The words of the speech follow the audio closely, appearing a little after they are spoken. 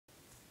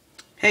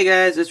Hey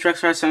guys, it's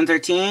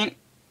Rexrive713.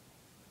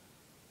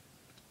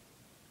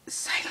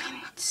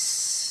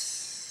 Silence.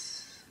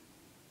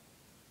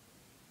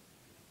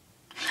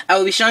 I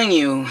will be showing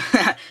you.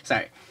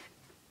 Sorry,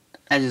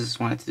 I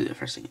just wanted to do that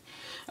for a second.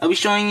 I'll be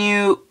showing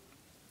you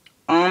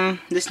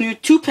this new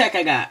 2-pack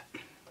I got.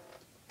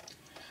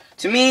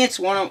 To me, it's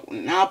probably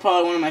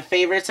one of my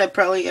favorites I've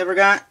probably ever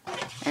got.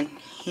 And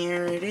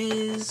here it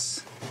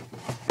is.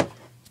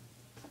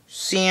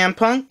 CM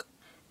Punk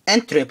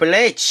and Triple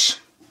H.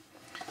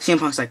 CM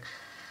Punk's like,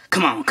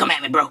 come on, come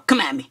at me, bro, come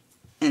at me.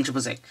 And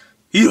Triple's like,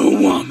 you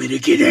don't want me to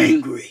get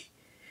angry.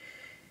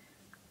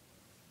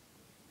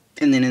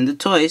 And then in the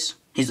toys,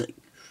 he's like,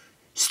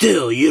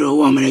 still, you don't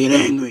want me to get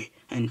angry.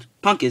 And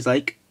Punk is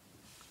like,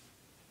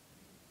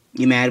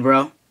 you mad,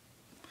 bro?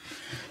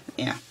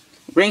 Yeah.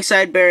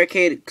 Ringside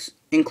Barricade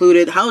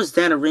included. How is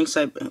that a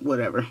ringside?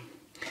 Whatever.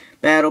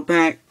 Battle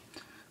pack.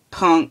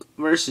 Punk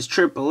versus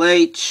Triple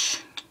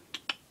H.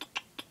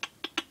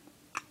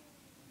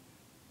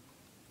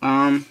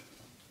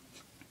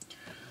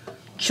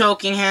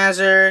 Choking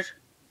hazard.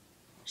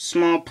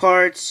 Small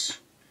parts.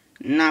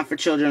 Not for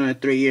children under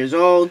 3 years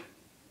old.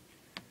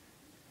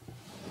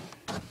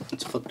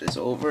 Let's flip this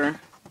over.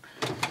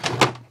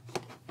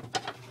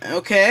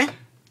 Okay.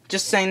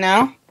 Just saying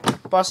now.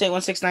 Boss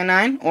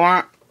 81699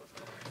 or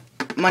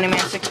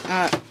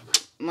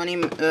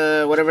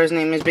whatever his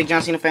name is, Big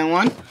John Cena Fan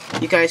 1.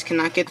 You guys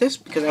cannot get this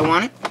because I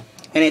want it.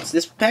 And it's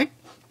this pack.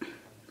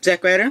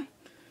 Zack Ryder.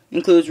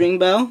 Includes Ring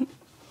Bell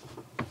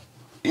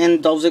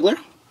and Dolph Ziggler.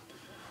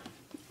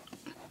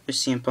 There's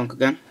CM Punk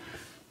again.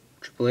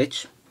 Triple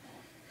H.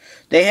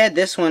 They had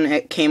this one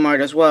at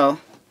Kmart as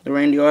well. The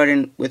Randy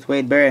Orton with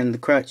Wade Barrett and the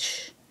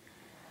crutch.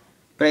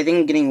 But I think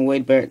I'm getting a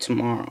Wade Barrett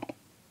tomorrow.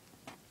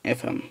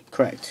 If I'm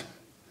correct.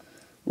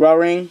 Raw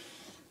ring.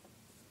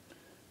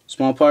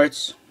 Small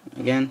parts.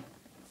 Again.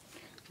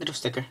 Little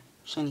sticker.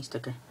 Shiny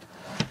sticker.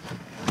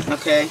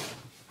 Okay.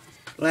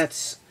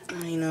 Let's,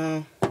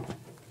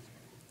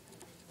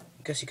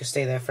 guess you could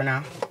stay there for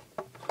now.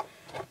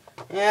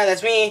 Yeah,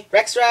 that's me.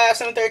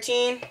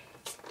 Rexrive713.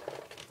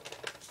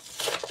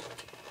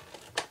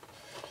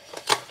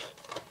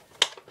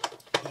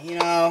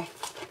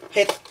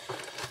 Hit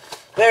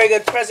very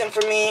good present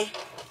for me.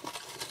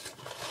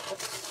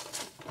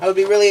 I would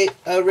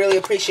really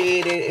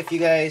appreciate it if you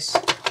guys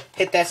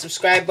hit that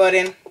subscribe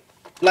button,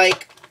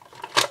 like,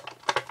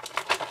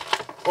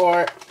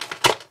 or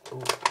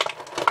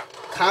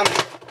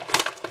comment.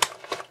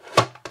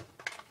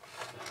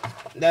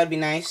 That would be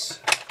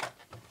nice.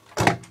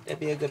 That'd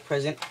be a good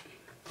present.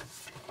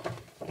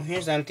 Well,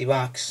 here's the empty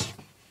box.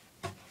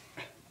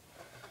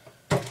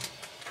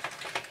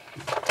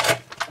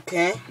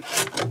 Okay.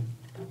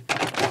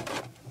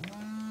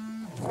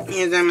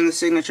 Here's them in the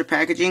signature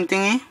packaging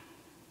thingy.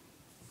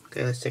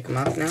 Okay, let's take them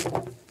out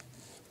now.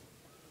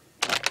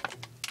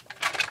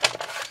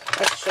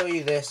 Let's show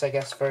you this, I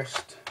guess,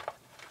 first.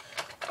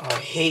 Oh, I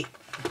hate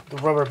the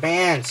rubber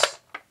bands.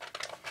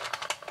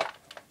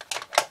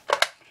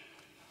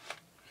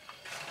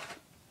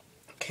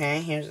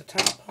 Okay, here's the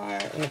top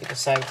part. Let me get the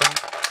side down.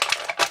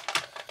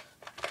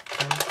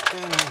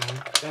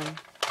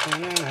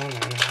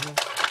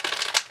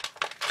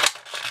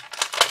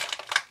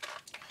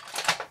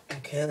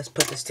 Okay, let's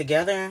put this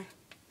together.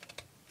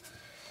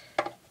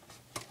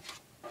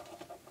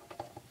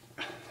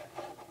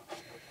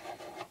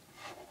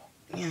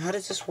 Yeah, how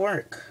does this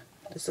work?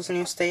 This doesn't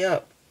even stay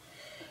up.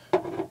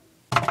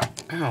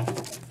 Ow.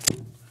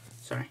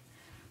 Sorry.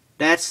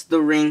 That's the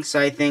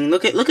ringside thing.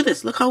 Look at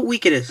this. Look how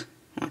weak it is.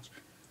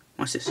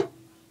 Watch this.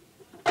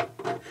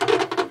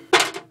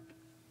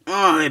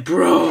 Oh, it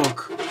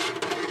broke.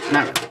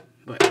 Not really,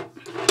 but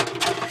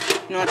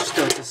I'll just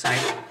throw it to the side.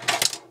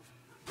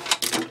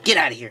 Get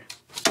out of here.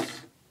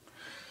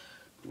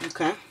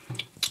 Okay.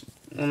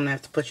 I'm gonna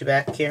have to put you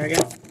back here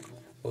again.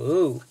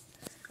 Ooh.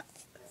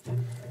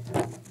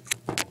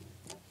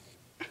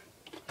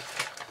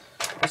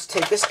 Let's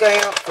take this guy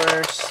out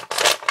first.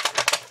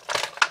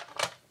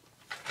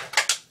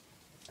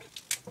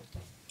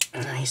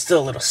 He's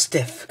still a little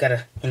stiff.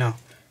 Gotta,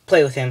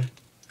 play with him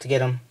to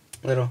get him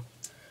a little,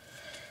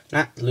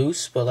 not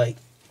loose, but like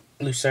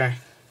looser.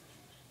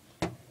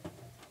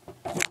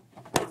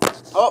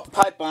 Oh,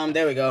 pipe bomb.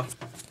 There we go.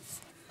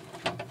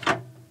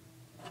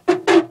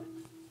 Well,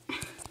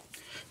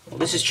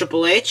 this is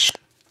Triple H.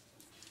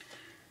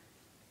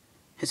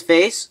 His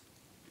face.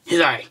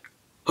 His eye.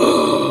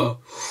 Oh,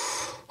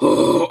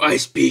 I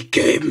speak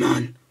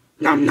caveman.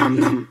 Nom nom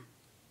nom.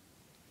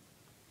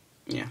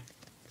 Yeah.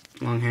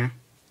 Long hair.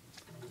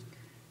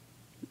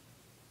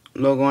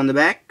 Logo on the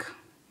back,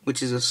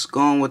 which is a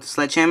skull with the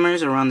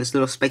sledgehammers around this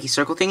little spiky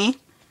circle thingy.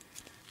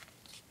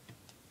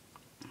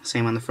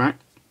 Same on the front.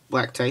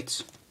 Black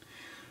tights.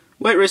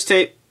 White wrist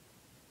tape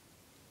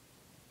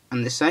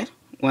on this side.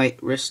 White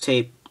wrist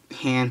tape,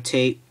 hand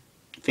tape,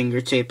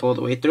 finger tape all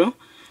the way through.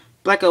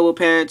 Black elbow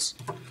pads.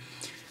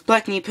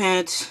 Black knee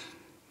pads.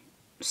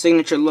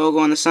 Signature logo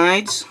on the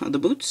sides of the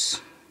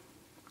boots.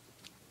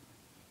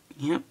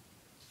 Yep.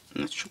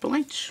 And that's Triple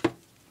H.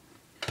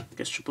 I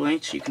guess Triple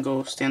H, you can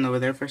go stand over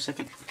there for a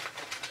second.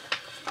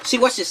 See,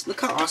 watch this.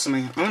 Look how awesome I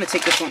am. I'm gonna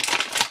take this one.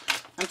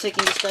 I'm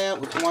taking this guy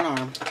out with one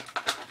arm.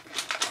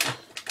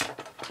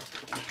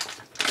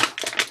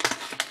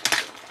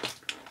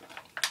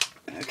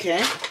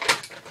 Okay.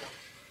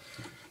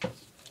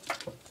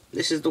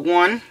 This is the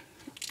one,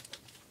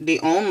 the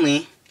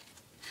only,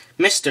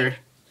 Mr.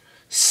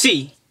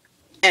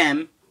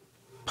 CM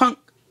Punk.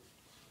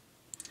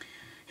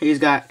 He's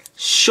got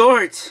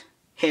short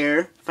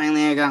hair.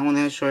 Finally, I got one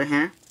that has short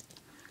hair.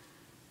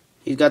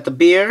 He's got the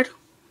beard.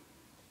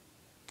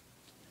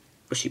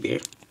 Bushy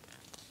beard.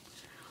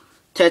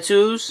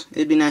 Tattoos.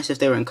 It'd be nice if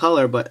they were in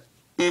color, but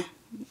this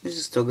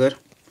is still good.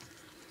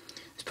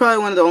 It's probably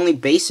one of the only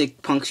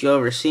basic punks you'll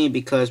ever see,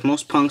 because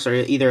most punks are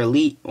either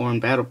elite or in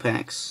battle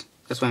packs.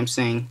 That's what I'm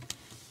saying.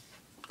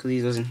 Because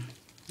he doesn't...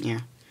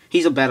 Yeah.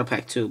 He's a battle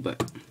pack too,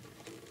 but...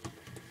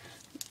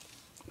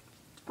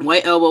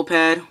 White elbow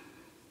pad.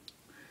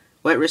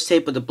 White wrist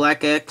tape with the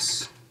black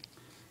X.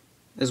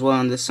 As well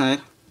on this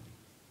side.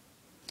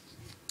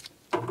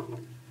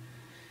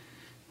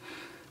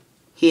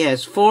 He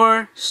has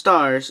 4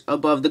 stars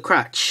above the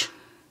crotch.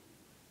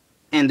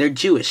 And they're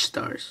Jewish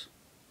stars.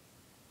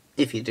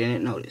 If you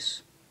didn't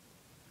notice.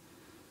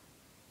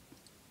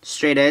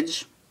 Straight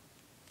edge.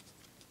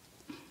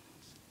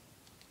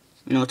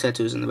 No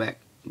tattoos in the back,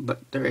 but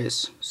there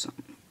is some.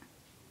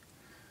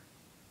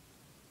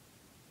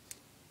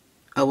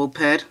 Elbow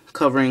pad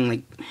covering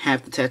like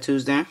half the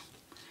tattoos there.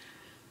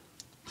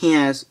 He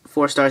has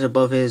 4 stars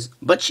above his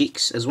butt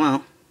cheeks as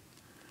well.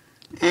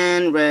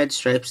 And red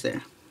stripes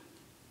there.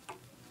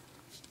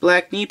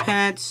 Black knee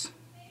pads.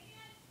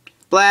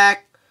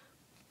 Black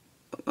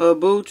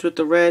boots with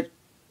the red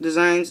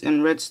designs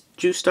and red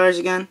juice stars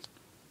again.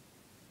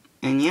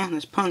 And yeah,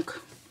 that's Punk.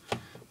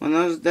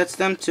 Well, that's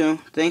them two.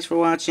 Thanks for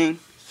watching.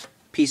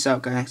 Peace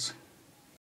out, guys.